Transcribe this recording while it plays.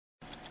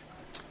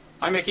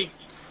Hi, Mickey.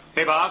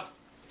 Hey, Bob.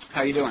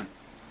 How you doing?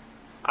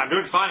 I'm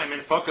doing fine. I'm in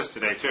focus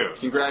today, too.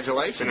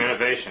 Congratulations. It's an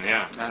innovation,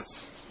 yeah.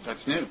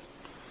 That's new.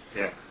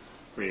 Yeah.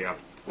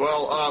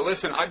 Well,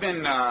 listen, I've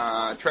been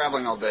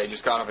traveling all day,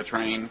 just got off a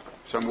train,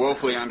 so I'm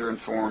woefully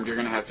underinformed. You're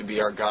going to have to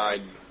be our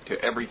guide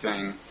to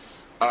everything.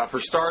 For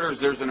starters,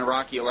 there's an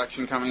Iraqi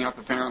election coming up,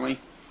 apparently.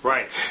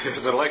 Right.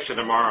 There's an election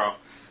tomorrow.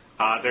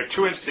 There are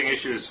two interesting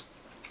issues,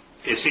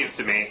 it seems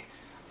to me.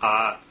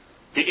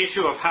 The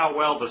issue of how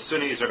well the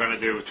Sunnis are going to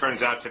do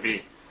turns out to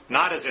be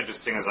not as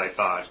interesting as I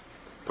thought,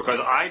 because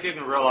I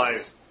didn't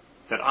realize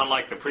that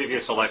unlike the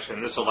previous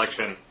election, this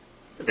election,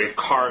 they've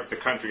carved the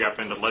country up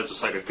into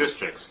legislative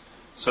districts.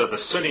 So the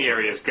Sunni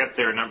areas get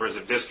their numbers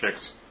of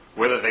districts,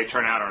 whether they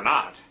turn out or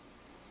not.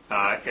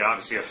 It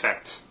obviously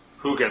affects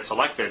who gets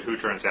elected, who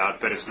turns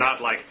out, but it's not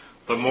like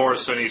the more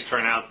Sunnis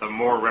turn out, the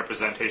more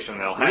representation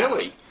they'll have.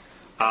 Really?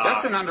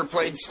 That's an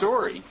underplayed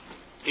story.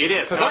 It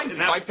is. Because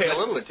I pay a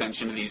little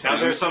attention to these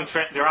things. Now,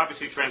 there are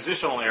obviously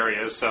transitional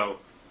areas, so,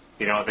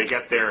 they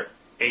get their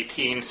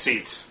 18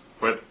 seats,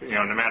 with,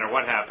 no matter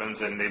what happens,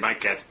 and they might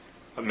get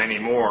many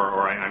more,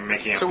 or I'm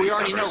making up So these we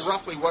already numbers. know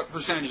roughly what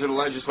percentage of the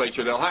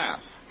legislature they'll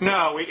have.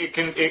 No,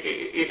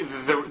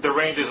 the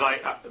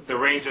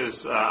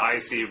ranges I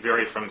see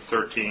vary from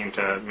 13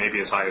 to maybe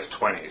as high as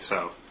 20,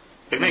 so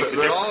it makes a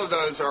difference. But all of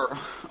those are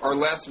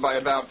less by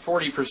about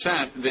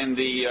 40% than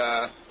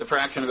the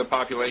fraction of the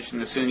population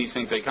the Sunnis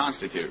think they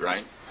constitute,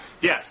 right?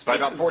 Yes, by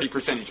about 40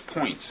 percentage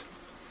points.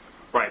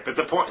 Right, but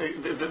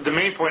the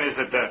main point is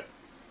that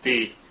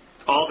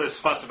all this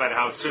fuss about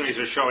how Sunnis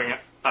are showing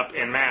up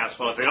en masse.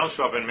 Well, if they don't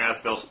show up en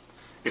masse,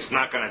 it's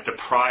not going to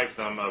deprive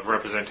them of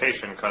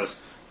representation because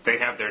they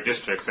have their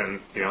districts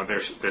and their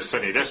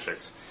Sunni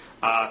districts.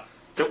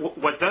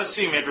 What does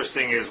seem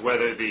interesting is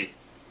whether the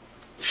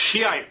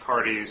Shiite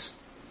parties,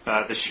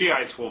 the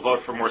Shiites will vote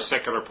for more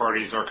secular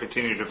parties or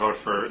continue to vote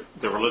for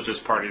the religious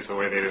parties the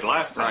way they did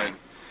last time.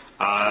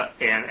 Right.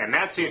 And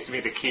that seems to me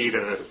the key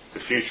to the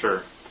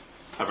future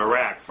of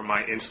Iraq from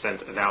my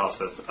instant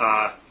analysis.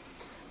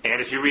 And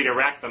if you read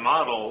Iraq the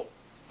Model,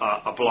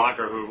 a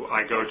blogger who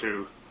I go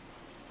to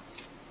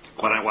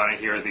when I want to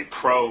hear the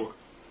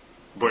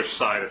pro-Bush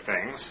side of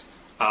things.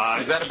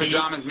 Is that a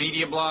Pajamas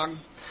Media blog?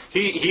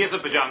 He is a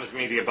Pajamas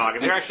Media blog,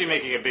 and they're actually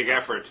making a big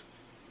effort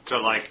to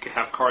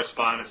have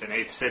correspondence in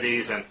 8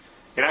 cities, and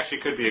it actually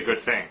could be a good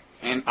thing.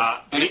 And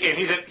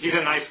he's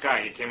a nice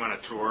guy. He came on a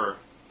tour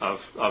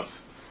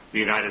of the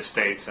United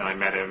States, and I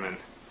met him, and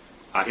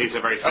he's a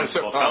very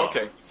sensible fellow.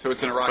 Okay, so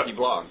it's an Iraqi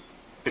blog.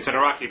 It's an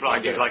Iraqi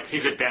blog.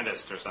 He's a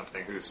dentist or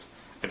something who's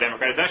a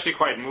Democrat. It's actually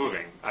quite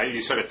moving.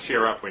 You sort of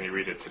tear up when you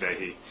read it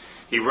today.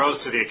 He rose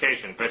to the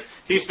occasion, but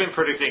he's been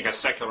predicting a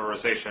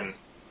secularization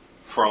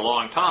for a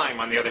long time.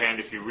 On the other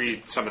hand, if you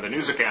read some of the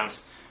news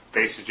accounts,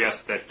 they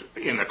suggest that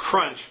in the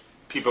crunch,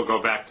 people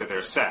go back to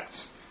their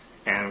sects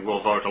and will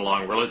vote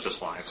along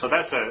religious lines. So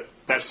that's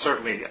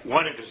certainly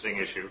one interesting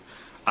issue.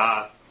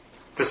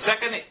 The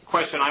second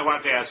question I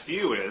wanted to ask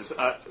you is,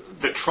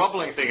 the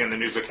troubling thing in the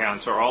news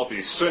accounts are all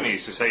these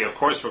Sunnis who say, of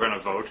course we're going to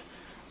vote.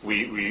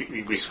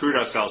 We screwed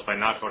ourselves by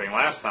not voting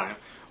last time,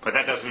 but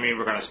that doesn't mean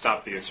we're going to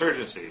stop the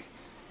insurgency.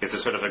 It's a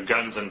sort of a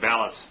guns and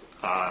ballots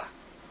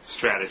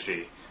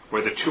strategy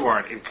where the two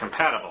aren't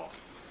incompatible.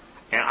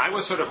 And I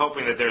was sort of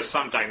hoping that there's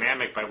some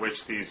dynamic by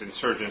which these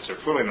insurgents are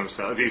fooling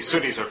themselves, these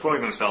Sunnis are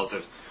fooling themselves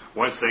that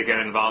once they get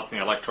involved in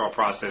the electoral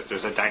process,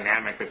 there's a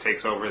dynamic that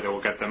takes over that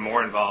will get them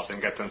more involved and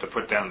get them to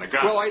put down the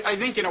gun. Well, I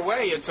think in a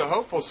way it's a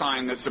hopeful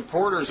sign that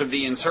supporters of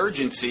the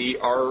insurgency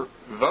are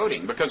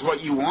voting, because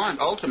what you want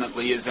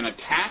ultimately is an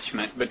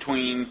attachment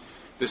between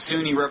the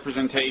Sunni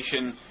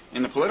representation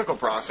in the political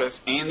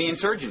process and the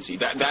insurgency.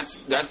 That's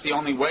the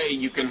only way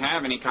you can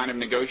have any kind of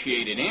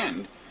negotiated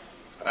end.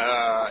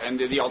 And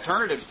the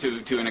alternatives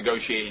to a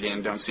negotiated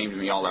end don't seem to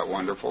me all that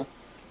wonderful.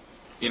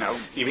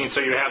 You mean so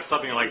you have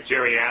something like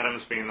Jerry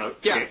Adams being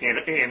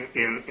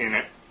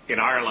in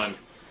Ireland,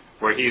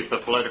 where he's the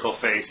political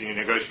face, and you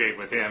negotiate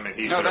with him, and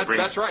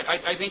that's right.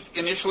 I think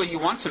initially you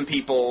want some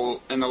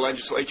people in the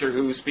legislature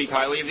who speak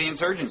highly of the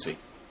insurgency.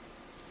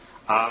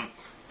 And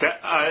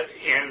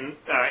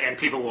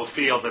people will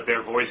feel that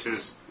their voice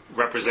is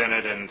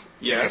represented, and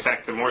in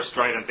fact, the more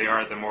strident they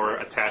are, the more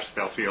attached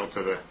they'll feel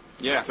to the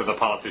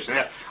politician.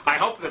 Yeah, I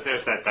hope that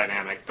there's that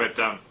dynamic. But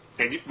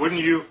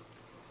wouldn't you,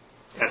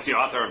 as the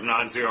author of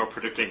Nonzero,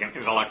 predicting an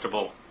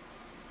ineluctable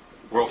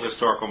world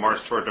historical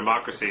march toward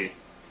democracy,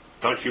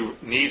 don't you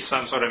need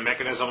some sort of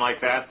mechanism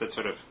like that? That's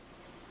sort of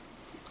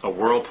a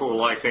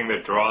whirlpool-like thing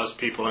that draws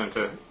people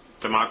into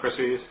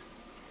democracies?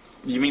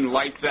 You mean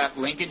like that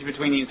linkage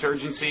between the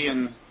insurgency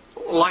and...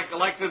 Like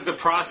the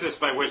process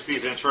by which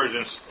these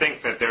insurgents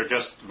think that they're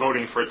just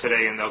voting for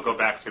today and they'll go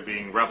back to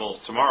being rebels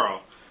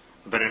tomorrow.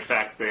 But in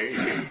fact,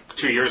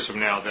 2 years from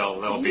now,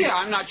 they'll be... Yeah,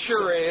 I'm not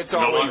sure it's no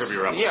always... longer be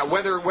rebels. Yeah,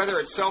 whether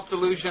it's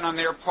self-delusion on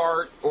their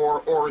part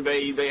or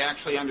they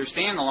actually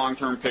understand the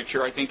long-term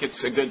picture, I think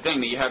it's a good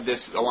thing that you have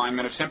this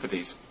alignment of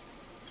sympathies.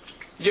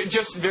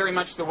 Just very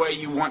much the way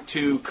you want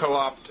to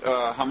co-opt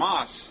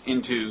Hamas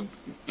into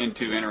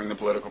entering the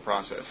political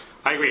process.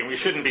 I agree. We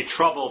shouldn't be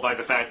troubled by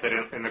the fact that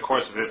in the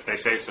course of this they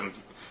say some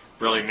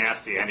really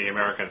nasty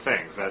anti-American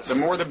things. The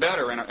more the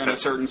better in a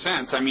certain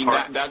sense. I mean,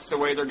 that's the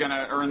way they're going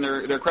to earn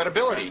their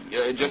credibility.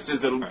 Just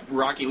as the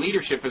Iraqi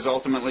leadership is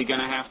ultimately going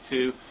to have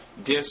to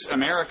diss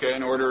America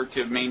in order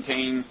to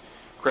maintain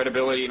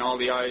credibility in all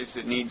the eyes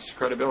it needs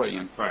credibility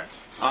in. Right.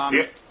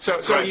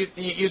 So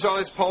you saw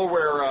this poll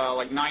where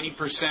like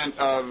 90%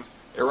 of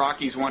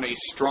Iraqis want a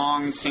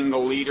strong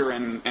single leader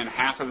and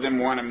half of them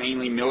want a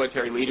mainly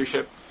military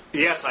leadership?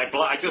 Yes,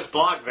 I just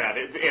blogged that.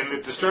 And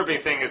the disturbing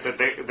thing is that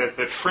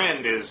the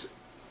trend is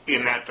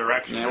in that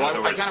direction. Yeah,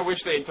 well, I kind of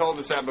wish they had told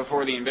us that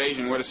before the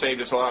invasion. Would have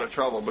saved us a lot of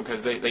trouble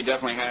because they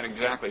definitely had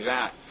exactly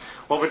that.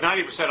 Well, but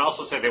 90%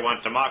 also say they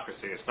want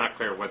democracy. It's not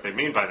clear what they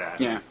mean by that.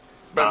 Yeah.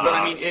 But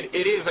I mean,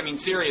 it is, I mean,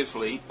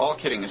 seriously, all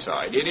kidding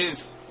aside, it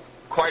is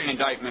quite an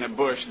indictment of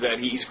Bush that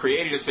he's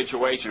created a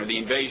situation, or the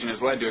invasion has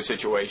led to a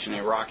situation in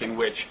Iraq in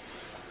which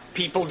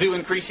people do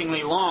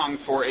increasingly long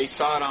for a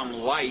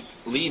Saddam-like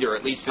leader,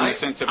 at least in the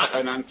sense of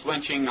an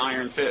unflinching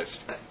iron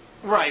fist.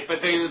 Right,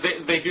 but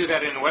they do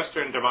that in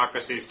Western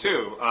democracies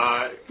too.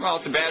 Well,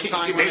 it's a bad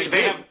sign when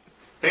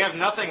they have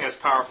nothing as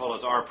powerful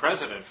as our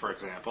president, for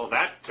example.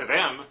 That, to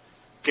them,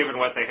 given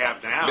what they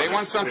have now, they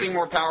want something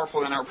more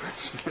powerful than our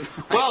president.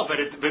 Well, but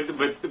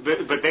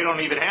they don't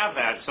even have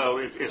that. So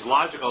it's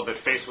logical that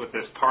faced with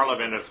this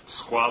parliament of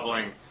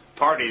squabbling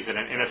parties and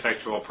an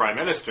ineffectual prime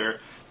minister,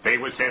 they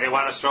would say they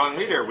want a strong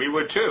leader. We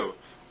would too.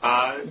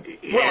 And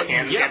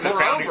the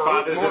founding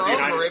fathers of the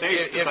United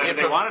States decided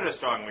they wanted a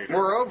strong leader.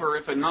 Moreover,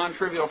 if a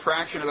non-trivial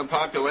fraction of the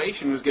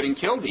population was getting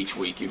killed each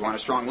week, you'd want a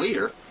strong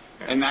leader.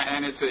 And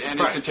it's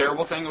a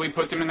terrible thing that we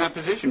put them in that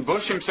position.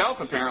 Bush himself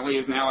apparently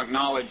has now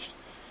acknowledged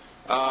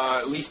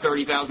at least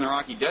 30,000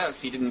 Iraqi deaths.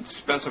 He didn't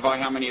specify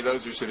how many of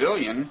those are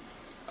civilian,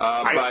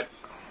 but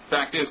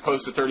fact is,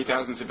 close to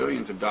 30,000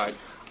 civilians have died.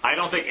 I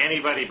don't think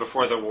anybody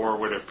before the war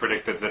would have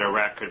predicted that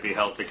Iraq could be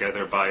held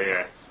together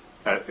by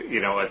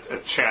a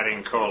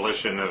chatting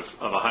coalition of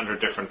 100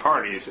 different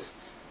parties.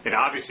 It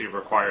obviously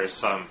requires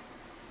some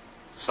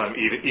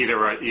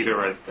either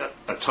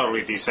a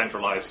totally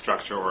decentralized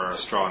structure or a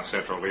strong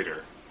central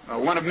leader.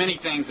 One of many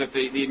things that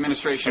the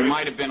administration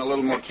might have been a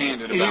little more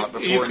candid about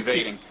before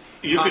invading.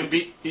 You can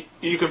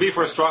be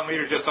for a strong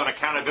leader just on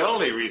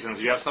accountability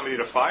reasons. You have somebody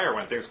to fire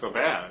when things go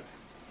bad.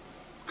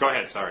 Go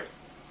ahead. Sorry.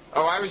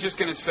 Oh, I was just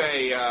going to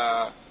say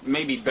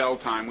maybe bell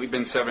time. We've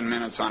been 7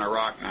 minutes on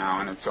Iraq now,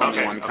 and it's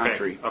only one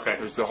country. Okay.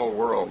 There's the whole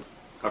world.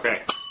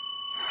 Okay.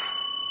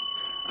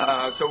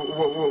 So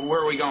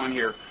where are we going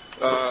here?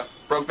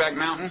 Brokeback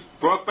Mountain?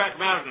 Brokeback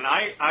Mountain.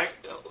 I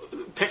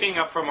picking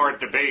up from our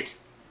debate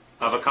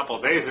of a couple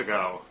of days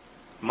ago,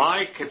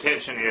 my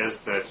contention is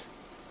that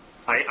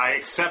I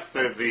accept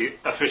the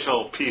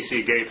official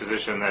PC gay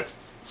position that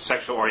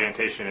sexual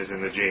orientation is in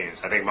the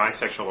genes. I think my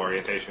sexual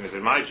orientation is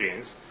in my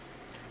genes.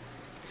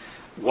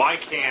 Why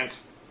can't,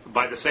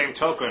 by the same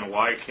token,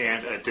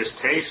 a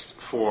distaste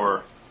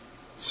for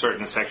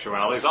certain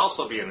sexualities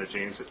also be in the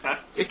genes?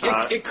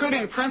 It could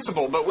in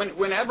principle, but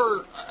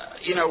whenever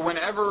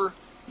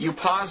you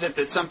posit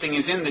that something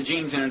is in the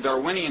genes in a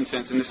Darwinian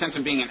sense, in the sense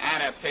of being an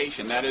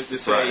adaptation, that is to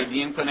say,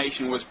 the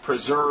inclination was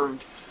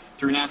preserved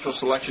through natural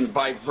selection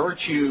by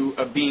virtue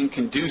of being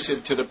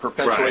conducive to the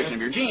perpetuation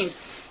of your genes,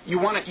 you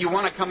want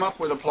to come up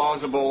with a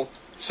plausible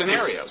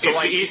scenario. It's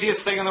the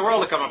easiest thing in the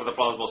world to come up with a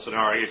plausible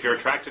scenario. If you're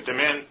attracted to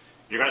men,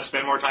 you're going to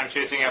spend more time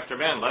chasing after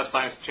men, less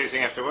time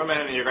chasing after women,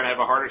 and you're going to have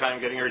a harder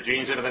time getting your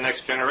genes into the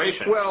next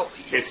generation. Well,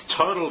 it's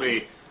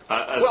totally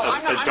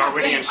a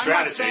Darwinian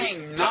strategy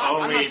to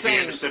only be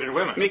interested in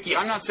women. Mickey,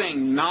 I'm not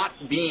saying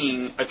not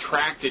being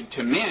attracted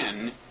to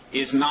men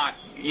is not,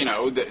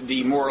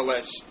 the more or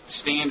less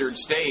standard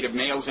state of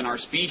males in our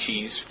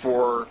species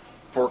for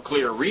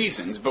clear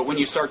reasons. But when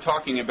you start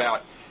talking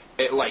about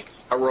like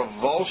a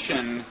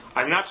revulsion,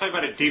 I'm not talking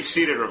about a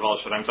deep-seated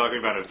revulsion. I'm talking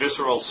about a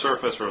visceral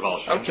surface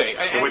revulsion. Okay,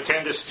 it would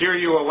tend to steer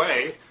you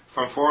away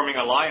from forming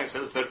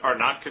alliances that are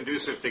not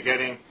conducive to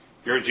getting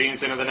your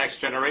genes into the next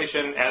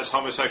generation, as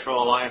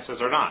homosexual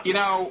alliances are not.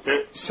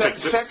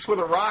 Sex with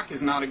a rock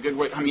is not a good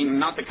way. I mean,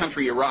 not the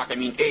country Iraq. I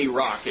mean, a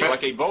rock,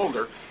 like a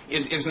boulder,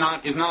 is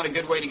not a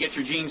good way to get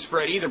your genes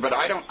spread either. But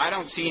I don't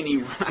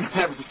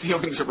have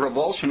feelings of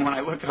revulsion when I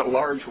look at a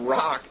large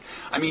rock.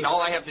 I mean,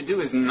 all I have to do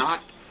is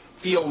not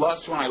feel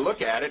lust when I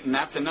look at it, and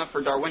that's enough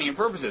for Darwinian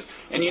purposes.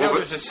 And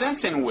there's a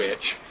sense in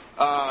which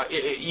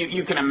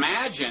you can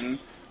imagine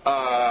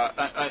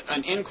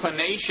an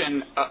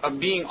inclination of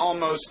being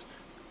almost,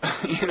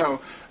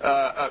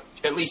 at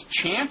least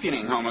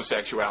championing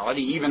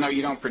homosexuality, even though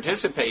you don't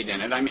participate in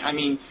it. I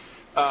mean,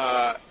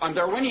 on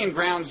Darwinian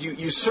grounds,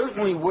 you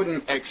certainly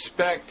wouldn't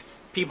expect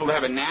people to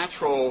have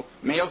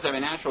males to have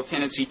a natural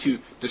tendency to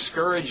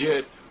discourage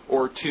it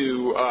or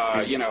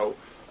to,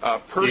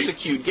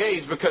 persecute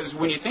gays, because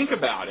when you think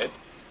about it,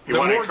 the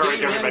more gay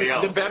men,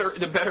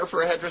 the better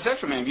for a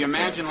heterosexual man. If you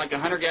imagine like a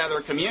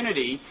hunter-gatherer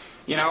community,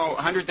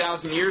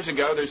 100,000 years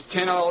ago, there's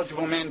 10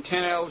 eligible men,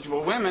 10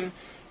 eligible women.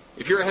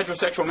 If you're a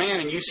heterosexual man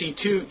and you see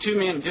two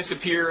men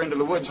disappear into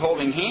the woods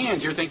holding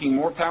hands, you're thinking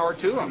more power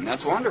to them.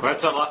 That's wonderful.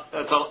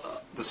 That's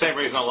the same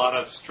reason a lot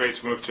of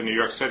straights move to New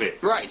York City.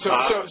 Right.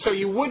 So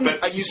you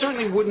wouldn't. You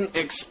certainly wouldn't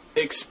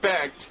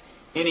expect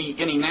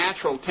any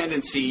natural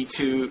tendency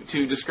to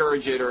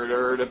discourage it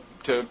or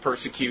to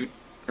persecute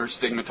or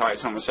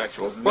stigmatize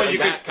homosexuals. Well,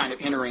 that's kind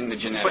of entering the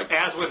genetic. But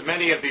as with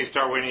many of these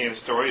Darwinian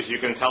stories, you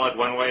can tell it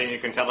one way and you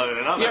can tell it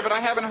another. Yeah, but I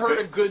haven't heard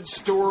a good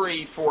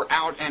story for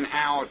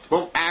out-and-out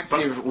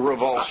active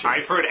revulsion.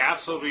 I've heard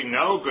absolutely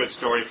no good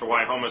story for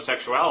why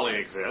homosexuality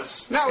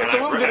exists. No, it's a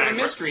little bit of a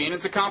mystery, and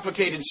it's a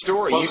complicated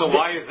story. Well, so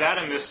why is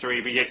that a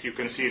mystery, but yet you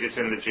concede it's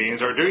in the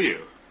genes, or do you?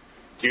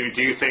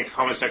 Do you think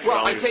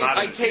homosexuality is not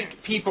in the genes? I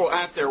take people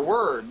at their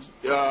word.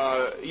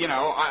 There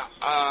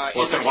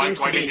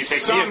seems to be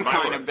some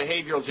kind of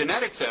behavioral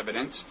genetics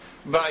evidence,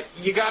 but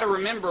you got to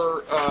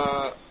remember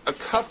a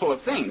couple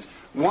of things.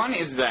 One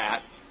is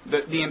that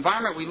the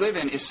environment we live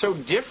in is so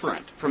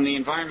different from the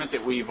environment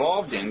that we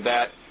evolved in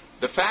that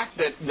the fact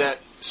that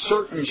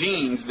certain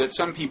genes that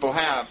some people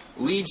have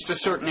leads to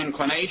certain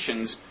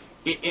inclinations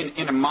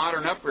in a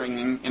modern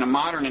upbringing, in a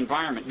modern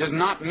environment, does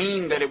not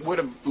mean that it would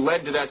have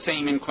led to that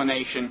same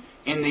inclination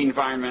in the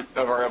environment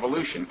of our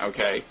evolution,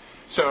 okay?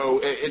 So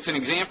it's an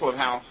example of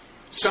how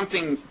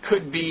something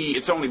could be,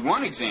 it's only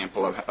one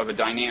example of a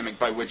dynamic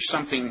by which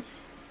something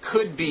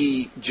could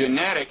be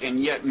genetic and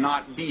yet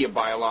not be a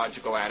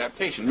biological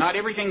adaptation. Not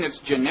everything that's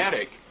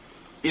genetic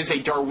is a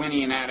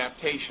Darwinian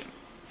adaptation.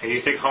 And you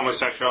think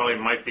homosexuality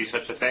might be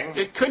such a thing?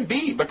 It could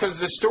be, because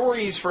the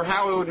stories for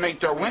how it would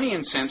make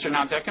Darwinian sense are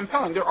not that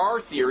compelling. There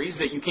are theories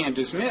that you can't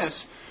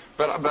dismiss,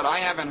 but I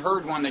haven't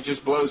heard one that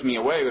just blows me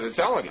away with its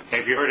elegance.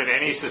 Have you heard of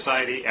any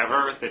society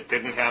ever that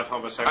didn't have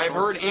homosexuals? I've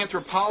heard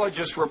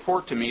anthropologists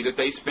report to me that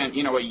they spent,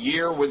 a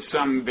year with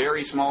some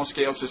very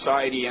small-scale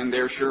society, and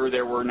they're sure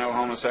there were no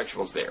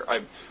homosexuals there.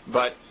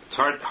 But it's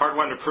hard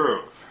one to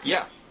prove.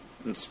 Yeah,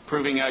 it's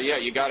proving.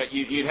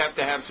 You'd have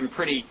to have some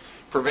pretty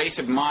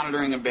pervasive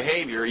monitoring of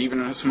behavior,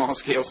 even in a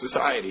small-scale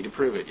society, to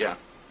prove it. Yeah.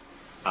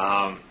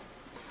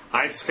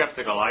 I'm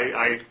skeptical.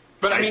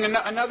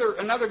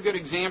 Another good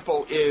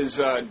example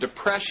is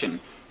depression.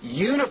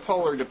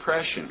 Unipolar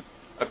depression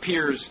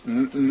appears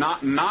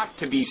not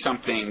to be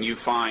something you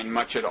find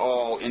much at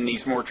all in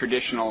these more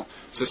traditional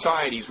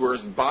societies,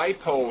 whereas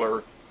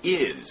bipolar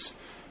is.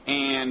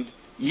 And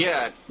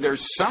yet,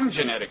 there's some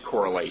genetic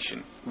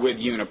correlation with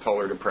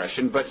unipolar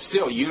depression, but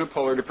still,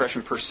 unipolar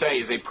depression per se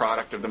is a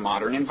product of the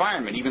modern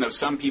environment, even though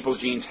some people's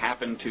genes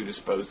happen to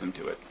dispose them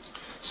to it.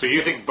 So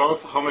you think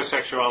both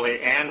homosexuality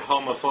and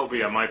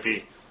homophobia might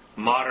be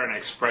modern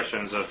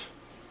expressions of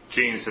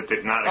genes that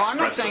did not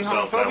express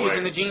themselves that way? I'm not saying homophobia is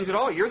in the genes at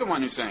all. You're the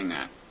one who's saying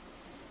that.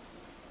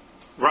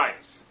 Right.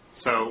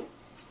 So,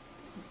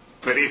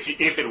 but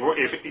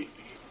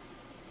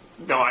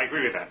no, I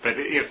agree with that. But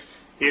if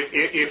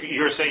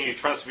you're saying you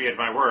trust me at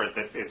my word,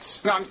 that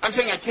it's... No, I'm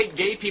saying I take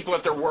gay people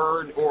at their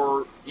word,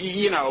 or,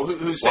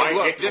 who say,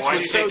 look, this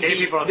was so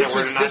deep,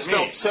 this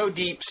felt so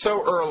deep,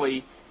 so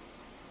early,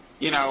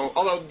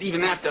 although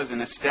even that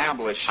doesn't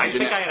establish... I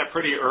think I had a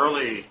pretty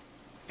early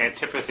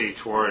antipathy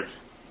toward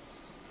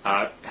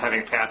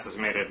having passes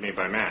made at me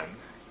by men.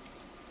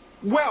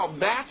 Well,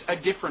 that's a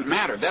different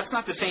matter. That's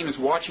not the same as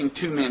watching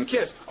two men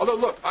kiss. Although,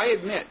 look, I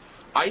admit...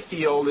 I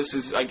feel, this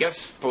is, I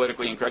guess,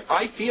 politically incorrect,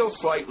 I feel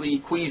slightly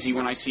queasy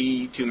when I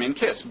see two men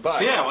kiss,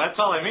 but... Yeah, well, that's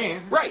all I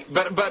mean. Right,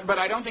 but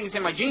I don't think it's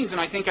in my genes,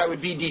 and I think I would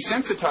be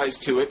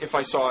desensitized to it if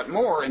I saw it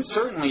more, and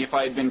certainly if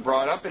I had been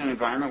brought up in an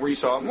environment where you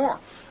saw it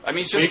more. I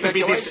mean, it's just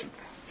speculation.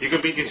 You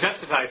could be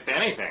desensitized to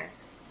anything.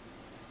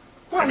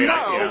 Well,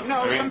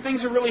 some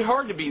things are really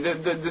hard to be.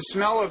 The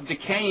smell of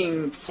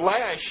decaying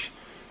flesh...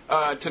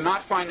 to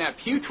not find that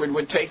putrid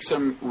would take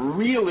some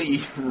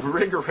really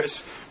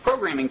rigorous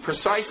programming,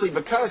 precisely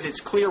because it's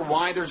clear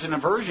why there's an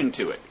aversion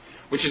to it,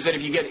 which is that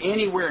if you get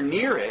anywhere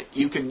near it,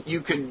 you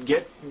could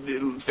get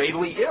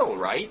fatally ill,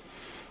 right?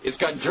 It's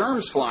got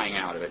germs flying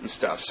out of it and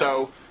stuff.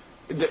 So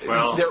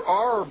there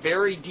are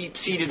very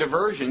deep-seated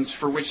aversions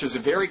for which there's a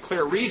very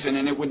clear reason,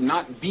 and it would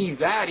not be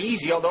that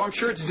easy, although I'm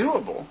sure it's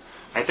doable.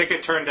 I think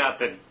it turned out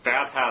that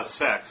bathhouse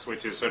sex,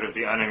 which is sort of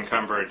the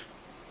unencumbered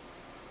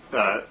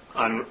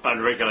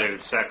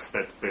unregulated sex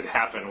that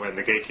happened when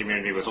the gay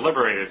community was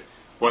liberated,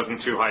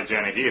 wasn't too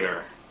hygienic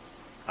either.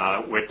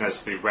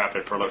 Witnessed the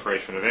rapid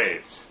proliferation of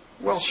AIDS.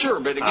 Well, sure,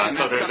 but again, that's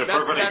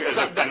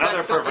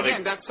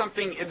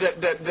something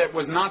that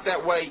was not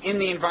that way in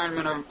the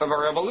environment of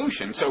our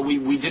evolution. So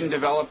we didn't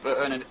develop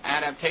an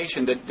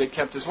adaptation that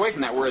kept us away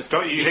from that. Whereas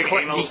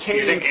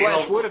decaying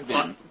flesh would have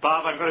been.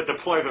 Bob, I'm going to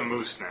deploy the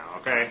moose now.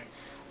 Okay,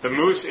 the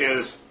moose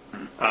is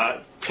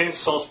Pinch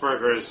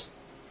Sulzberger's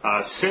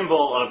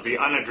symbol of the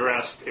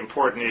unaddressed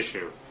important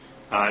issue.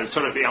 It's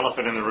sort of the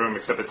elephant in the room,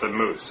 except it's a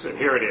moose. And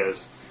here it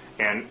is.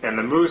 And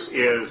the moose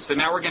is... So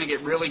now we're going to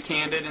get really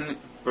candid and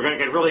we're going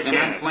to get really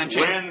candid.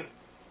 Unflinching.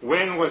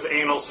 When was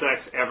anal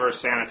sex ever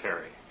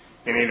sanitary?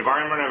 In the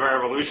environment of our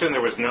evolution,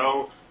 there was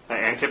no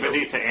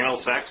antipathy to anal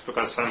sex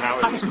because somehow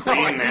it was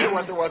clean then?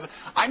 What there was.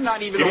 I'm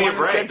not even the one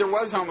who said there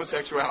was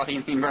homosexuality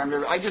in the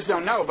environment. I just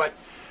don't know. But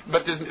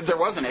But there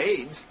wasn't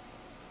AIDS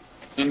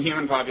in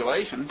human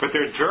populations. But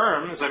there are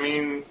germs. I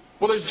mean...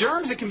 Well, there's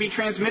germs that can be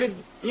transmitted,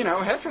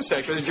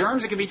 heterosexual. There's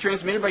germs that can be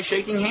transmitted by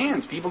shaking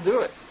hands. People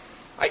do it.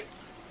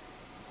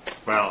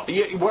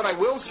 What I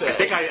will say... I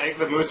think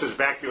the moose is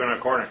back you in a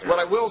corner here. What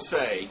I will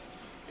say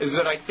is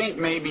that I think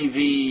maybe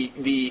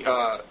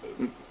the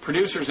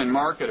producers and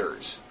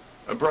marketers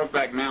of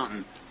Brokeback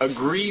Mountain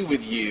agree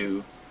with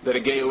you that a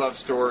gay love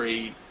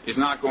story is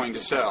not going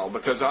to sell,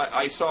 because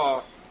I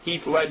saw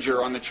Heath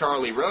Ledger on the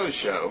Charlie Rose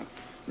show.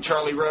 And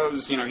Charlie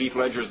Rose, Heath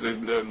Ledger's the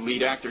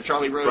lead actor.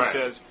 Charlie Rose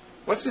says,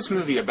 "What's this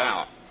movie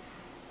about?"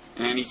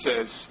 And he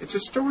says, "It's a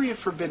story of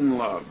forbidden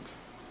love."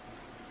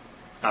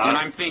 And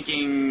I'm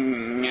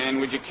thinking, man,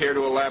 would you care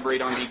to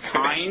elaborate on the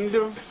kind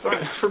of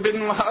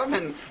forbidden love?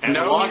 And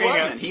no, he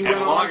wasn't. He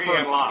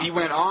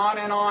went on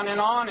and on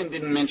and on and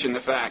didn't mention the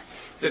fact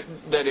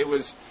that it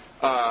was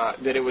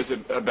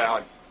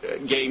about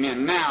gay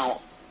men.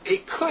 Now,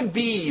 it could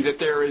be that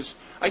there is.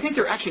 I think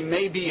there actually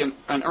may be an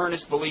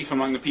earnest belief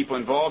among the people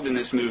involved in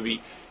this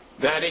movie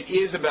that it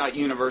is about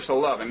universal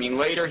love. I mean,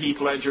 later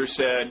Heath Ledger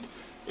said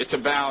it's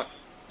about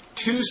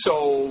two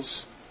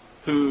souls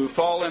who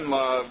fall in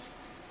love,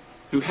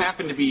 who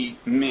happen to be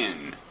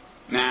men.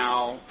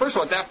 Now, first of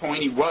all, at that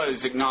point, he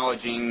was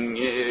acknowledging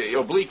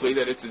obliquely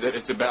that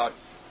it's about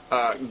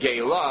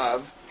gay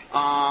love.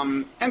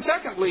 And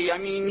secondly, I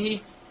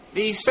mean,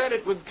 he said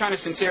it with kind of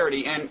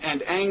sincerity.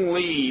 And Ang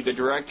Lee, the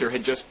director,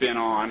 had just been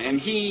on,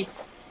 and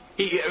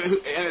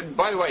and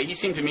by the way, he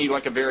seemed to me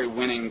like a very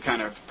winning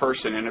kind of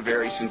person and a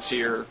very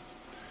sincere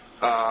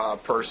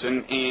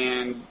person.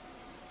 And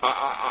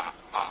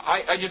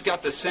I just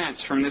got the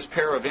sense from this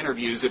pair of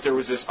interviews that there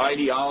was this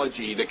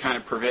ideology that kind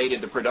of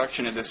pervaded the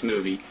production of this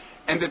movie,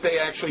 and that they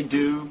actually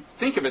do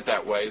think of it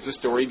that way, as a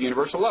story of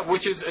universal love,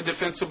 which is a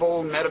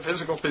defensible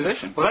metaphysical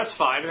position. Well, that's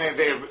fine, and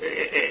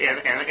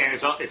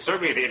it's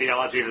certainly the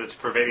ideology that's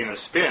pervading the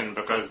spin,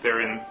 because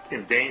they're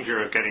in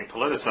danger of getting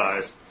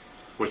politicized,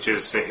 which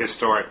is a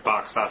historic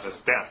box office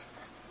death.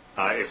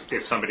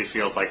 If somebody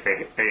feels like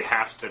they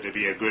have to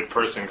be a good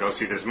person, go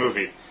see this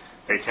movie,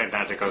 they tend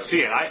not to go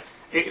see it.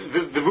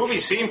 The movie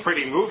seemed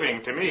pretty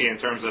moving to me in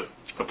terms of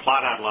the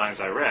plot outlines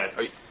I read.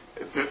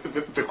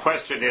 The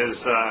question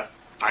is,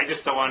 I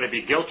just don't want to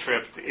be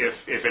guilt-tripped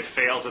if it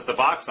fails at the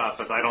box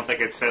office. I don't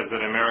think it says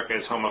that America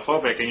is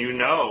homophobic, and you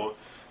know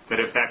that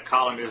if that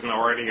column isn't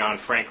already on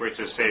Frank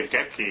Rich's Save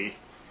Get Key,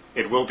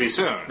 it will be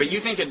soon. But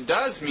you think it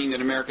does mean that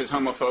America is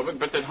homophobic,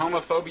 but that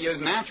homophobia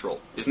is natural.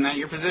 Isn't that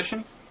your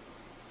position?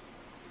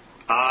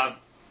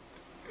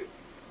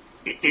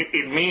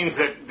 It means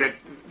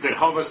that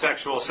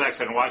homosexual sex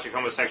and watching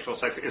homosexual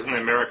sex isn't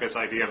America's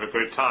idea of a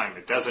good time.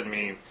 It doesn't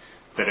mean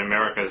that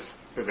Americans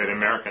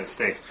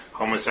think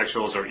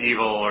homosexuals are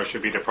evil or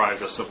should be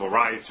deprived of civil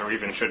rights or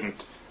even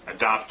shouldn't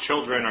adopt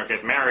children or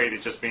get married.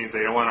 It just means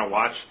they don't want to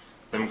watch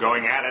them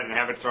going at it and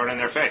have it thrown in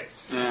their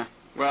face. Yeah.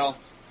 Well,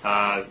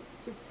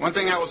 one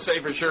thing I will say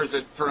for sure is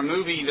that for a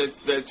movie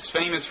that's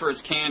famous for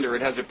its candor,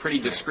 it has a pretty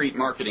discreet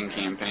marketing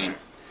campaign.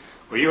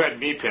 Well, you had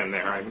me pinned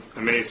there. I'm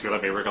amazed you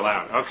let me wriggle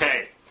out.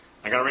 Okay,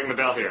 I got to ring the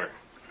bell here.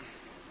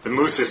 The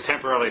moose is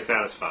temporarily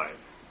satisfied.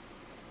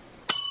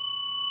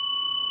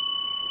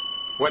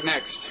 What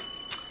next?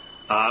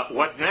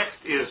 What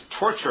next is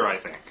torture, I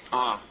think.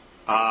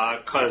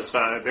 Because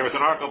there was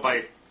an article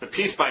the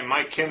piece by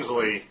Mike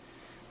Kinsley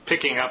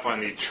picking up on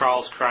the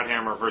Charles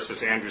Krauthammer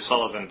versus Andrew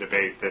Sullivan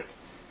debate that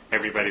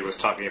everybody was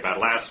talking about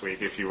last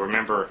week. If you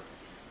remember,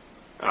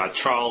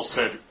 Charles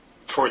said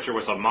torture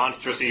was a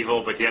monstrous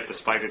evil, but yet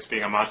despite its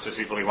being a monstrous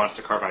evil, he wants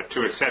to carve out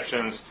two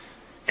exceptions.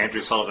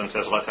 Andrew Sullivan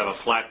says, let's have a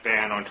flat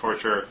ban on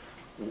torture,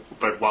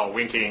 but while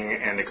winking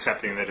and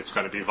accepting that it's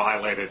going to be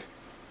violated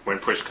when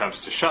push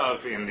comes to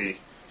shove, in the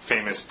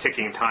famous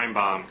ticking time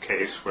bomb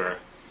case where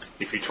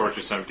if you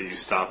torture somebody, you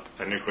stop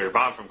a nuclear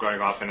bomb from going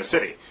off in a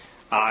city.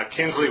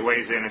 Kinsley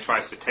weighs in and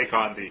tries to take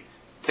on the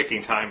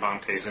ticking time bomb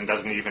case and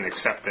doesn't even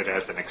accept it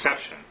as an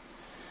exception.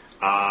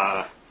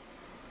 I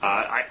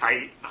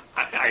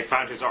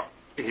found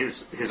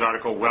his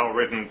article well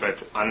written but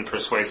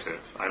unpersuasive.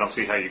 I don't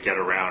see how you get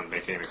around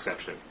making an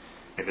exception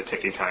in the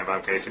ticking time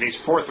bomb case. And he's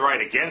forthright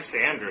against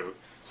Andrew,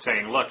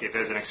 saying, look, if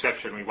there's an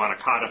exception, we want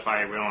to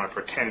codify it. We don't want to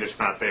pretend it's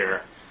not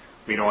there.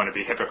 We don't want to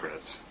be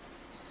hypocrites.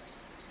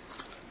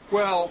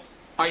 Well,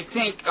 I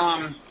think,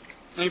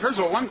 first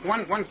of all,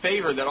 one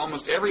favor that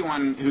almost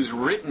everyone who's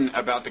written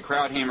about the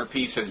Krauthammer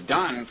piece has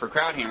done for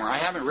Krauthammer, I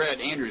haven't read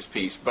Andrew's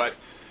piece, but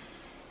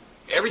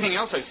everything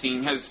else I've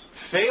seen has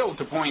failed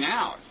to point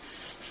out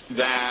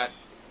that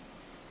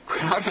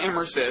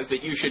Krauthammer says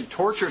that you should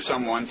torture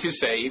someone to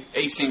save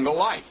a single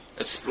life,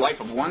 a life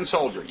of one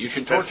soldier. You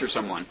should torture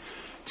someone.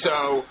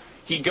 So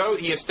he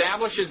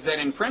establishes that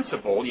in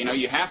principle,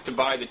 you have to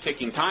buy the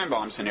ticking time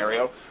bomb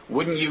scenario.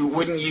 Wouldn't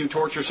you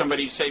torture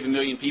somebody to save 1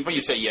 million people?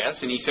 You say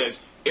yes, and he says,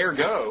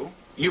 ergo,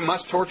 you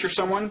must torture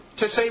someone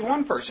to save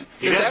one person.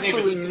 There's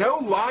absolutely no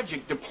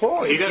logic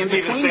deployed. He doesn't in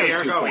even say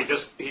ergo. He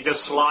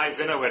just slides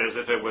into it as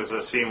if it was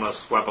a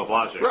seamless web of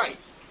logic. Right.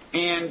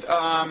 And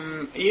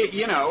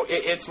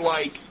it's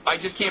like, I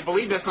just can't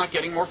believe that's not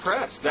getting more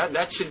press.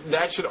 That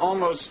should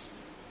almost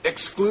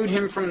exclude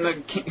him from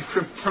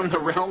the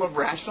realm of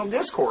rational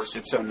discourse.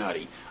 It's so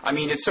nutty. I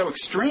mean, it's so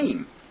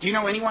extreme. Do you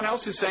know anyone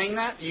else who's saying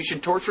that you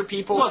should torture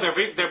people? Well, there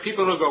are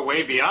people who go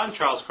way beyond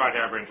Charles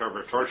Krauthammer in terms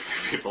of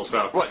torturing people.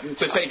 So what,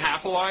 to save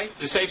half a life?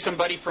 To save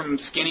somebody from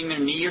skinning their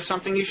knee or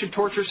something, you should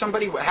torture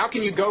somebody? How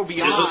can you go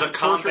beyond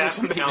torturing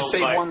somebody to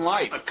save one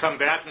life? A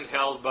combatant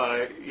held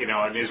by,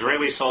 an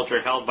Israeli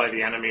soldier held by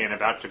the enemy and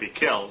about to be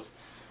killed.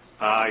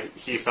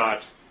 He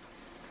thought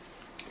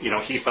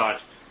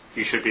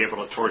you should be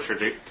able to torture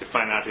to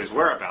find out his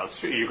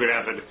whereabouts. You could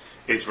have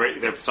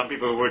there's some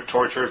people who were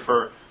tortured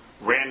for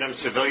random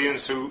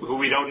civilians who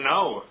we don't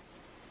know,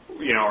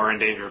 are in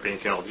danger of being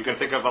killed. You can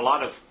think of a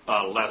lot of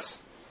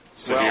less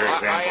severe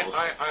examples.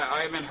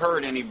 I haven't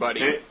heard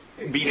anybody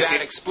be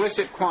that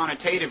explicit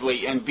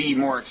quantitatively and be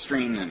more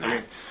extreme than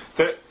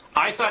that.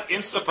 I thought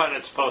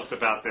Instapundit's post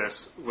about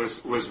this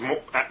was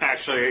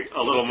actually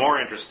a little more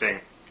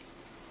interesting.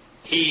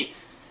 He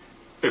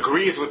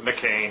agrees with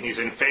McCain. He's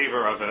in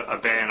favor of a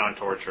ban on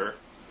torture.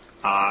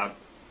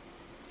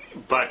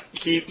 But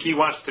he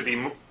wants to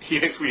be. He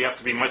thinks we have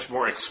to be much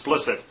more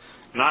explicit,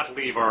 not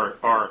leave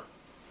our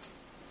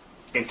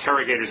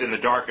interrogators in the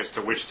dark as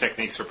to which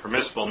techniques are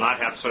permissible, not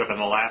have sort of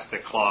an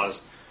elastic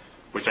clause,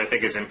 which I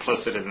think is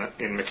implicit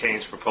in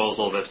McCain's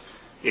proposal that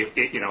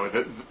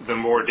the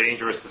more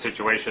dangerous the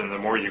situation, the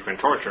more you can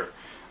torture.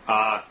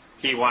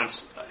 He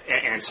wants,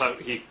 and so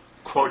he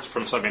quotes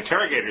from some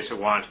interrogators who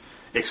want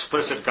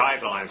explicit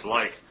guidelines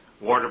like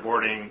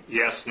waterboarding,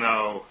 yes,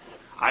 no.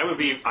 I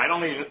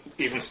don't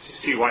even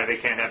see why they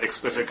can't have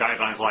explicit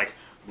guidelines like,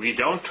 we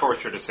don't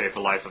torture to save the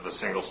life of a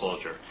single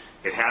soldier.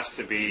 It has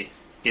to be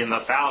in the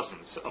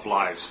thousands of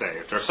lives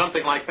saved, or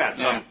something like that.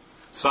 Yeah.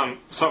 Some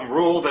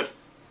rule that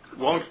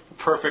won't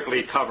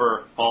perfectly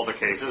cover all the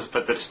cases,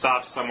 but that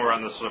stops somewhere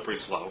on the slippery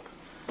slope.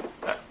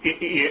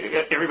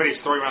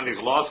 Everybody's throwing around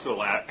these law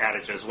school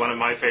adages. One of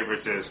my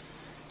favorites is,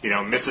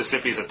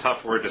 Mississippi's a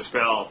tough word to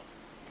spell.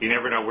 You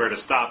never know where to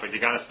stop, but you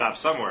got to stop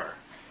somewhere.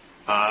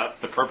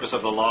 The purpose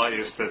of the law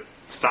is to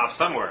stop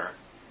somewhere.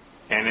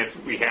 And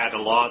if we had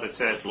a law that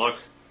said, look,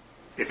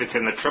 if it's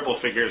in the triple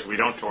figures, we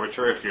don't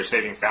torture. If you're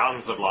saving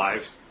thousands of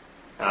lives,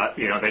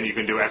 then you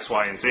can do X,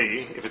 Y, and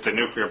Z. If it's a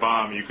nuclear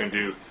bomb, you can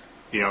do,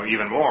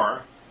 even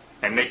more.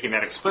 And making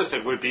that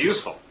explicit would be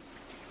useful.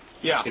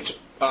 Yeah.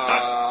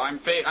 I'm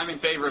in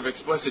favor of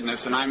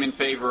explicitness, and I'm in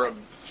favor of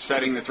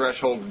setting the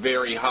threshold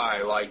very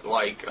high,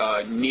 like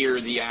near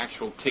the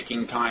actual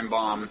ticking time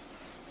bomb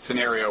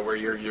scenario where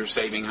you're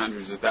saving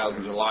hundreds of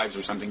thousands of lives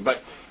or something.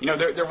 But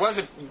there was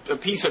a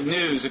piece of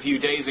news a few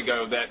days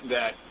ago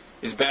that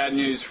is bad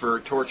news for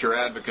torture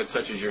advocates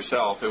such as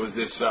yourself. It was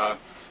this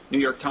New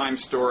York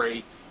Times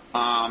story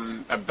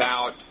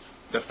about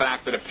the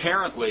fact that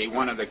apparently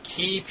one of the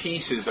key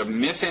pieces of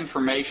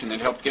misinformation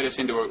that helped get us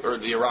into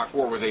the Iraq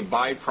War was a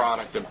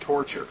byproduct of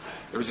torture.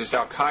 There was this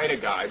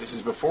Al-Qaeda guy. This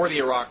is before the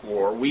Iraq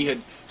War. We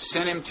had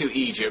sent him to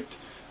Egypt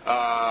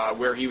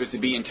where he was to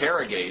be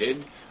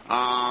interrogated.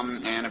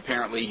 And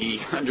apparently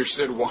he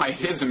understood why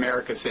it is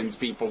America sends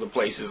people to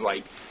places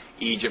like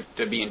Egypt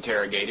to be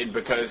interrogated,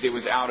 because it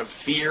was out of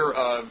fear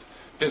of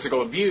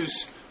physical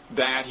abuse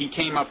that he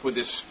came up with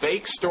this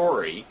fake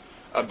story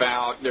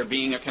about there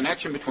being a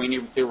connection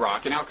between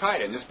Iraq and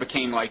Al-Qaeda. And this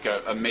became like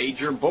a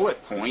major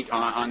bullet point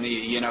on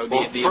the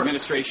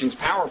administration's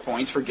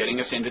PowerPoints for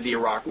getting us into the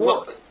Iraq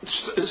War.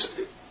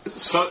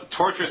 So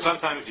torture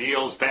sometimes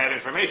yields bad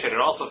information.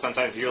 It also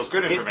sometimes yields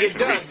good information. It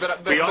does,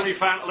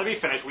 let me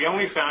finish. We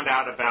only found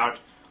out about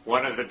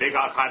one of the big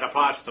Al-Qaeda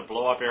plots to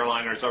blow up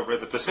airliners over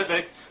the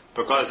Pacific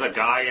because a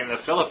guy in the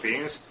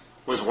Philippines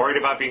was worried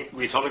about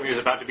we told him he was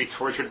about to be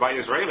tortured by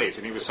Israelis,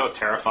 and he was so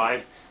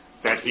terrified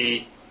that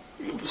he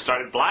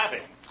started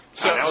blabbing.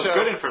 That was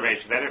good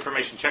information. That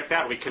information checked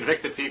out. We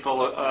convicted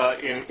people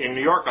in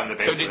New York on the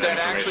basis of that information. So did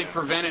that actually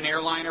prevent an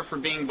airliner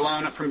from being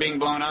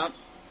blown up?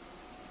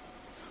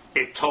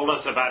 It told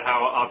us about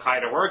how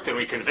Al-Qaeda worked, and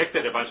we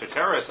convicted a bunch of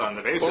terrorists on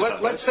the basis of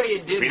it. Let's say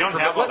it did. We don't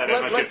have all that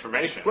much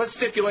information. Let's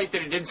stipulate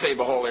that it did save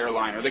a whole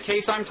airliner. The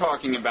case I'm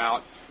talking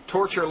about,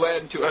 torture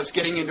led to us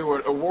getting into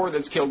a war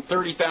that's killed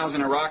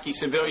 30,000 Iraqi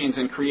civilians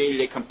and created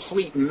a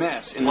complete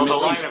mess in the Middle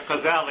East. Well, the line of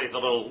causality is a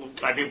little...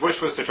 I mean, Bush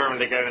was determined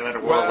to get into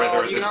that war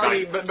whether this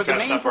guy but the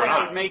main point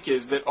I would make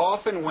is that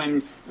often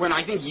when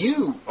I think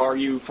you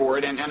argue for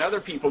it, and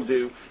other people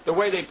do, the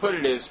way they put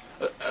it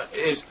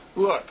is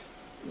look...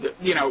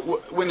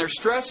 when they're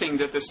stressing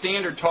that the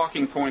standard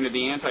talking point of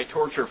the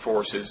anti-torture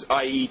forces,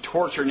 i.e.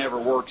 torture never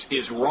works,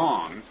 is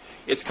wrong,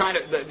 it's kind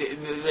of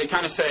they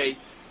kind of say,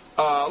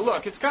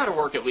 look, it's got to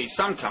work at least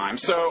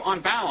sometimes. So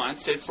on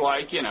balance, it's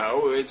like,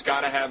 it's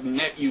got to have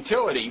net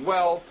utility.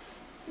 Well,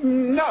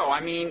 no. I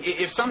mean,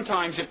 if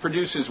sometimes it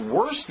produces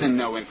worse than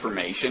no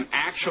information,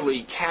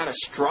 actually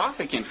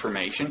catastrophic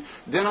information,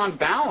 then on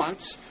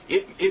balance,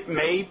 it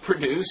may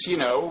produce,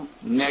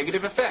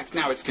 negative effects.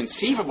 Now, it's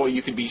conceivable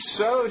you could be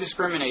so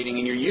discriminating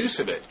in your use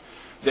of it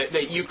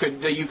that you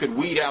could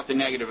weed out the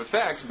negative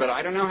effects, but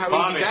I don't know how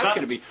Bob, easy that's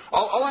going to be.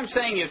 All I'm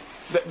saying is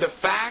the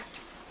fact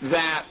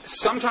that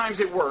sometimes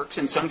it works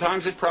and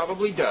sometimes it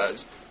probably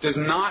does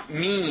not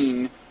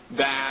mean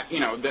that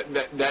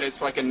that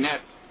it's like a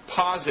net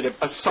positive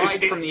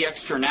aside from the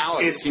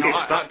externalities.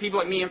 People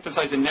like me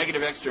emphasize the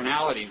negative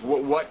externalities.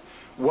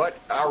 What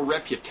our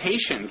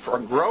reputation for a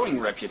growing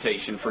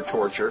reputation for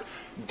torture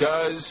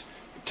does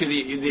to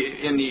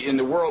in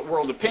the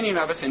world opinion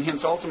of us, and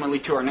hence ultimately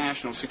to our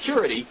national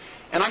security.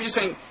 And I'm just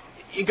saying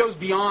it goes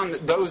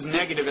beyond those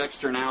negative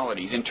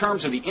externalities. In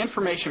terms of the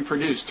information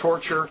produced,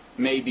 torture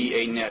may be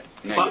a net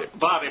negative.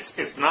 Bob,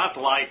 it's not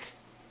like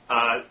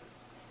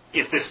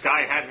if this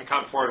guy hadn't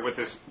come forward with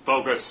this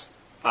bogus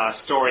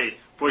story,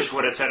 Bush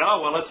would have said,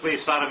 "Oh, well, let's leave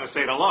Saddam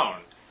Hussein alone."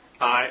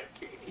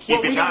 He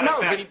did not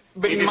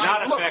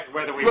affect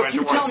whether we went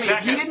to war.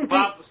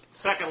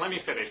 Second, let me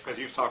finish, because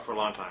you've talked for a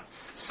long time.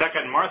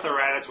 Second, Martha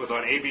Raddatz was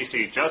on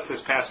ABC just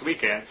this past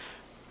weekend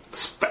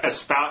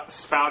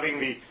spouting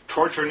the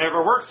torture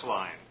never works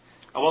line.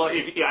 Well,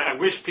 I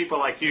wish people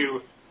like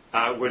you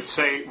would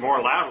say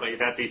more loudly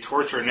that the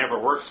torture never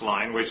works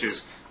line, which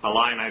is a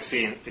line I've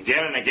seen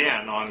again and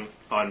again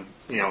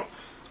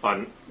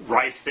on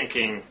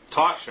right-thinking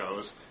talk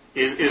shows,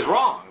 is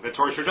wrong. The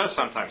torture does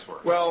sometimes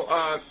work.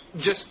 Well,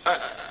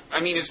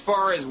 as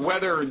far as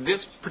whether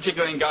this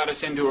particular thing got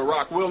us into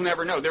Iraq, we'll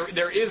never know.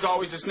 There is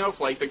always a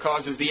snowflake that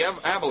causes the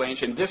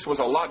avalanche, and this was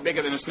a lot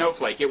bigger than a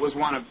snowflake. It was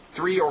one of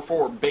 3 or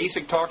 4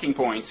 basic talking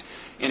points,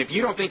 and if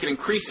you don't think it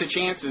increased the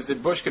chances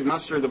that Bush could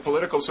muster the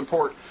political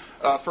support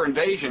for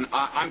invasion,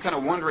 I'm kind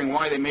of wondering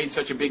why they made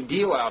such a big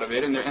deal out of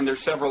it, and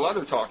there's several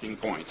other talking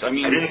points. I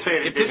mean,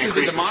 if this is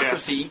a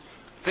democracy,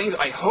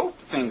 I hope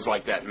things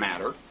like that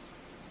matter.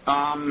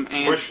 And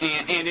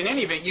in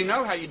any event, you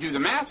know how you do the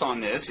math on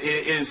this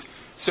is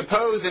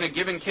suppose in a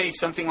given case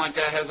something like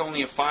that has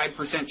only a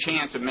 5%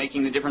 chance of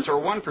making the difference, or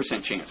a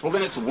 1% chance. Well,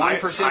 then it's 1%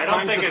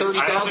 times the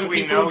 30,000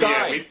 people who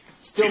died.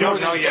 Still more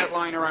than a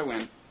jetliner, I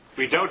win.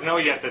 We don't know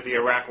yet that the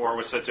Iraq War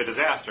was such a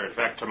disaster. In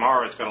fact,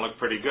 tomorrow it's going to look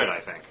pretty good,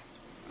 I think.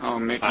 Oh,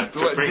 Mickey,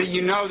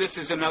 this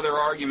is another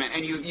argument,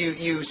 and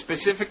you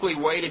specifically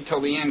waited till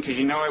the end because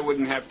you know I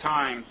wouldn't have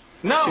time.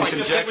 No, I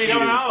just think we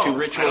don't know. To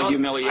ritual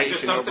humiliation. I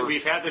just don't think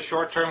we've had the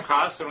short-term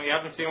costs, and we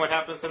haven't seen what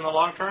happens in the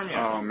long term yet.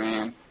 Oh,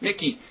 man.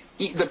 Mickey,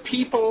 the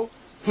people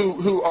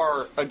who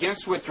are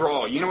against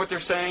withdrawal, you know what they're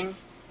saying?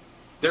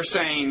 They're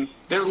saying,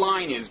 their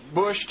line is,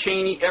 Bush,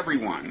 Cheney,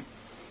 everyone,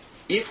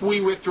 if we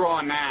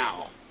withdraw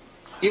now,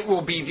 it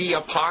will be the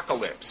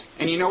apocalypse.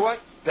 And you know what?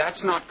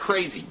 That's not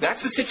crazy.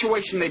 That's the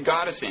situation they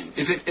got us in.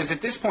 Is at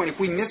this point, if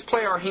we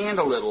misplay our hand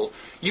a little,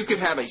 you could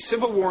have a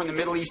civil war in the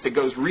Middle East that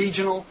goes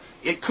regional.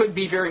 It could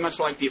be very much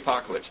like the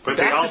apocalypse. But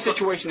that's the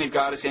situation they've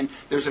got us in.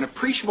 There's an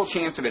appreciable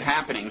chance of it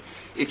happening.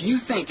 If you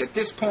think at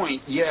this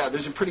point,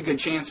 there's a pretty good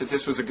chance that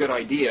this was a good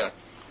idea.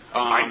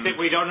 I think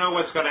we don't know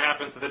what's going to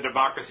happen to the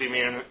democracy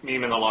meme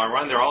in the long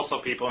run. There are also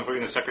people,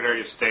 including the Secretary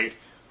of State,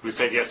 who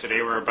said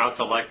yesterday we're about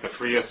to elect the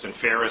freest and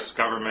fairest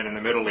government in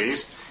the Middle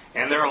East.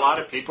 And there are a lot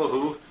of people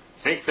who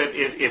think that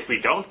if we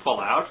don't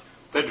pull out,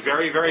 that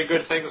very, very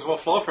good things will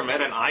flow from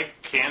it, and I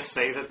can't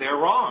say that they're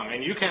wrong,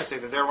 and you can't say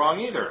that they're wrong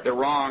either. They're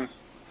wrong.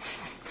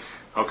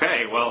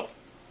 Okay, well,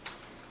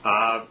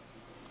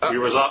 we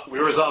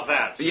resolve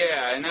that.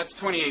 Yeah, and that's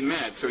 28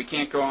 minutes, so we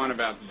can't go on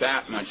about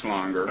that much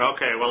longer.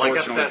 Okay, well, I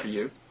guess that. For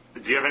you.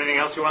 Do you have anything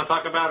else you want to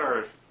talk about,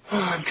 or?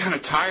 Oh, I'm kind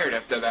of tired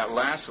after that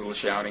last little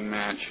shouting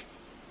match.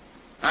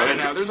 I don't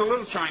know. There's a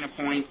little China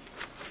point.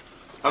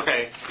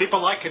 Okay,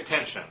 people like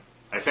contention,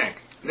 I think.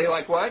 They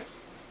like what?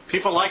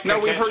 People like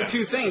contention. No, we've heard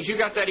 2 things. You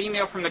got that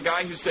email from the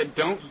guy who said,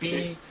 don't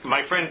be...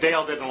 My friend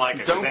Dale didn't like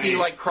it. Don't be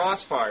like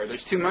Crossfire.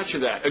 There's too much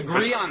of that.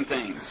 Agree on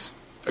things.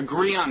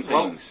 Agree on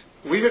things.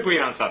 Well, we've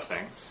agreed on some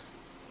things.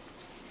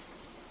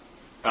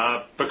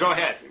 But go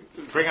ahead.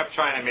 Bring up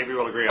China, maybe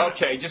we'll agree on it.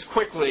 Okay, just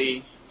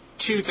quickly,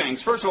 2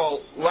 things. First of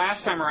all,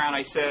 last time around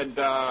I said...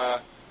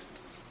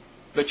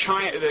 The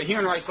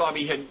Human Rights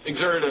Lobby had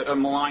exerted a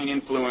malign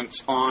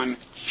influence on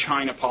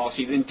China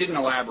policy and didn't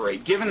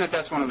elaborate. Given that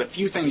that's one of the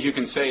few things you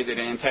can say that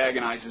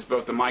antagonizes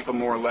both the Michael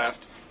Moore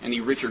left and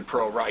the Richard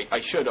Pearl right, I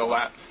should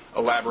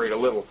elaborate a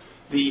little.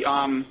 The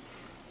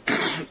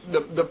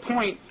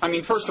point,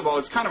 first of all,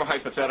 it's kind of a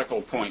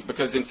hypothetical point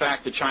because, in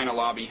fact, the China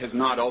lobby has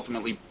not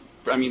ultimately,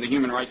 the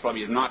Human Rights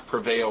Lobby has not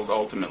prevailed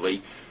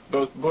ultimately.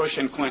 Both Bush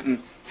and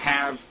Clinton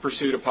have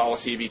pursued a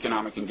policy of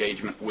economic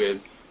engagement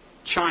with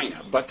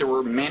China, but there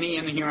were many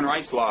in the Human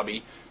Rights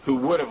Lobby who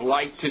would have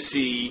liked to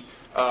see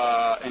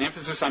an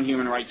emphasis on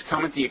human rights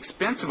come at the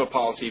expense of a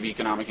policy of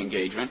economic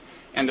engagement,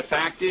 and the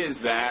fact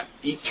is that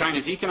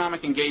China's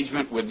economic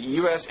engagement with the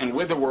U.S. and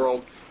with the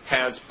world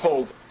has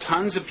pulled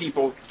tons of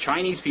people,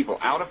 Chinese people,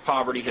 out of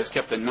poverty, has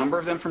kept a number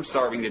of them from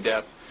starving to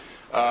death.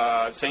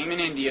 Same in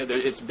India.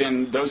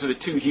 Those are the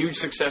 2 huge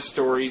success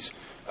stories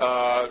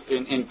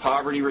in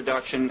poverty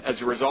reduction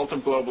as a result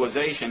of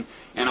globalization,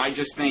 and I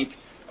just think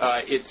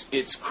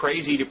it's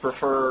crazy to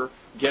prefer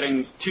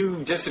getting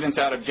 2 dissidents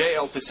out of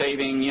jail to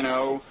saving,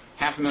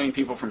 500,000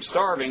 people from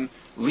starving,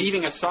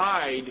 leaving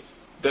aside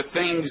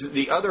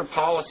the other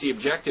policy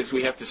objectives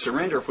we have to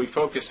surrender if we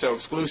focus so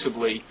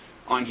exclusively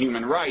on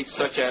human rights,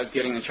 such as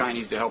getting the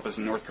Chinese to help us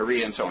in North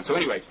Korea and so on. So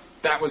anyway,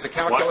 that was a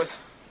calculus.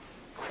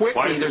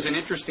 Quickly, there's an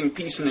interesting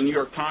piece in the New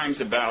York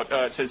Times about,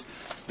 it says,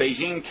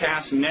 Beijing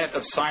casts net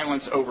of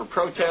silence over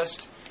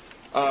protest.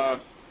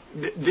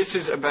 This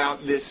is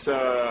about this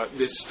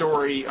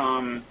story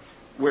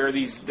where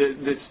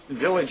this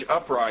village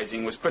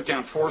uprising was put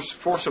down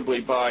forcibly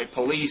by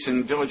police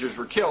and villagers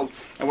were killed.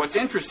 And what's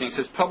interesting, it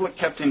says, public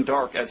kept in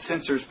dark as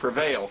censors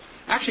prevail.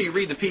 Actually, you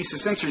read the piece, the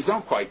censors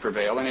don't quite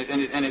prevail,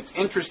 and it's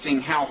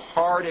interesting how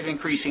hard it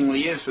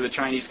increasingly is for the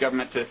Chinese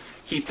government to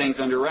keep things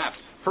under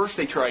wraps. First,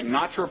 they tried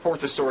not to report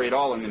the story at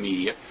all in the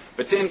media,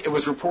 but then it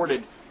was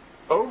reported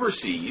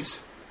overseas,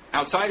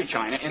 outside of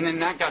China, and then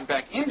that got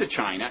back into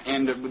China,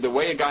 and the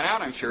way it got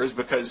out, I'm sure, is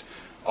because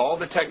all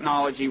the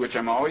technology, which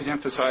I'm always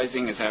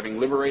emphasizing as having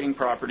liberating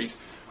properties,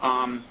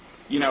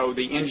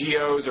 the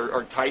NGOs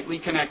are tightly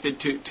connected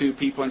to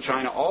people in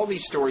China. All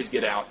these stories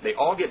get out. They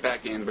all get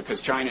back in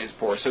because China is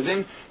poor. So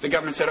then the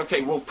government said,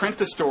 okay, we'll print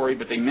the story,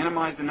 but they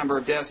minimized the number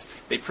of deaths.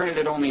 They printed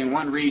it only in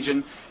one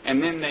region,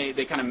 and then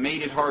they kind of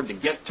made it hard to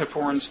get to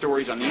foreign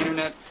stories on the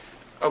Internet.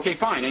 Okay,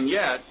 fine, and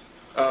yet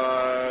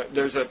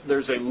there's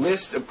a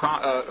list of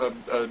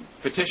a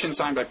petition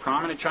signed by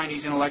prominent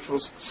Chinese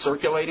intellectuals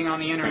circulating on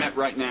the Internet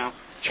right now.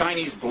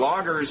 Chinese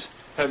bloggers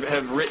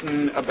have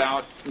written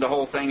about the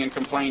whole thing and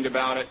complained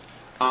about it.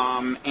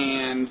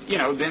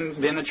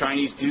 Then the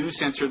Chinese do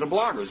censor the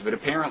bloggers, but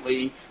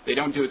apparently they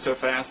don't do it so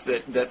fast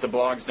that the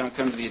blogs don't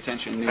come to the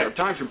attention of the New York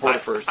Times reporter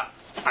first.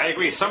 I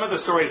agree. Some of the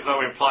stories,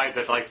 though, implied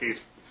that like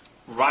these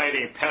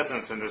rioting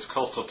peasants in this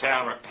coastal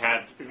town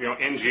had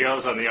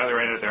NGOs on the other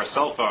end of their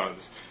cell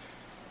phones.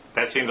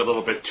 That seemed a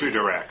little bit too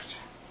direct.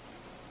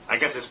 I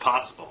guess it's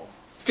possible.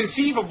 It's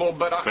conceivable,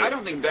 but I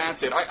don't think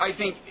that's it. I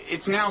think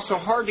it's now so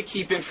hard to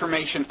keep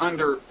information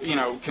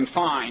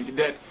confined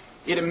that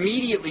it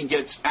immediately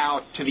gets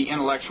out to the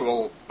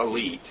intellectual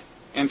elite,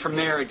 and from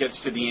there it gets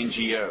to the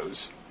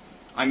NGOs.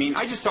 I mean,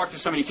 I just talked to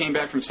somebody who came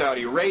back from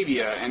Saudi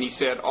Arabia, and he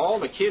said all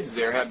the kids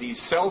there have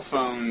these cell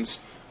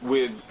phones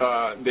with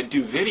that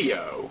do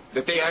video,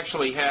 that they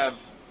actually have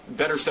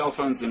better cell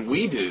phones than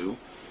we do,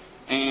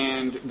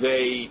 and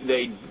they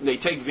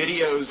take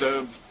videos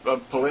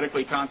of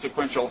politically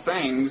consequential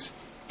things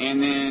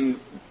and then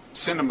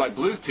send them by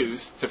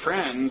Bluetooth to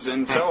friends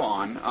and so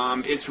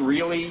on. It's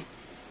really,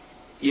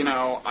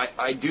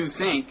 I do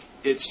think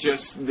it's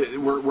just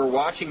we're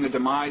watching the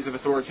demise of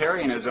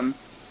authoritarianism.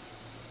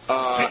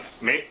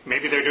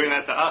 Maybe they're doing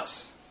that to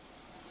us.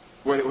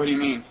 What do you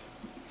mean?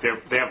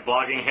 They have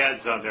blogging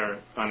heads on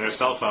their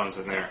cell phones,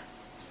 and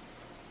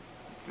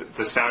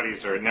the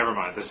Saudis are never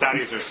mind. The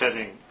Saudis are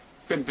sending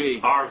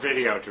our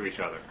video to each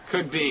other.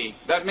 Could be.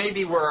 That may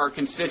be where our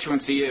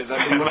constituency is.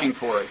 I've been looking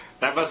for it.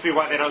 That must be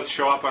why they don't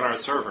show up on our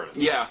servers.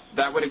 Yeah,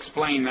 that would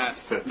explain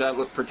that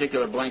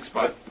particular blank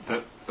spot.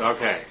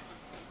 Okay.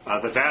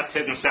 The vast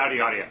hidden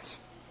Saudi audience.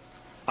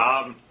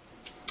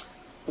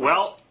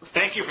 Well,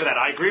 thank you for that.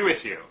 I agree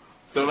with you.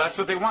 So that's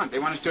what they want. They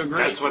want us to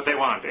agree. That's what they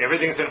want.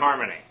 Everything's in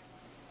harmony.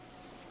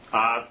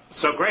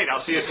 So great.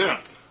 I'll see you soon.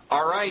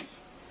 All right.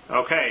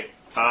 Okay.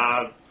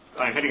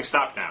 I'm hitting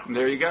stop now.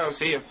 There you go.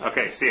 See you.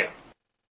 Okay, see ya.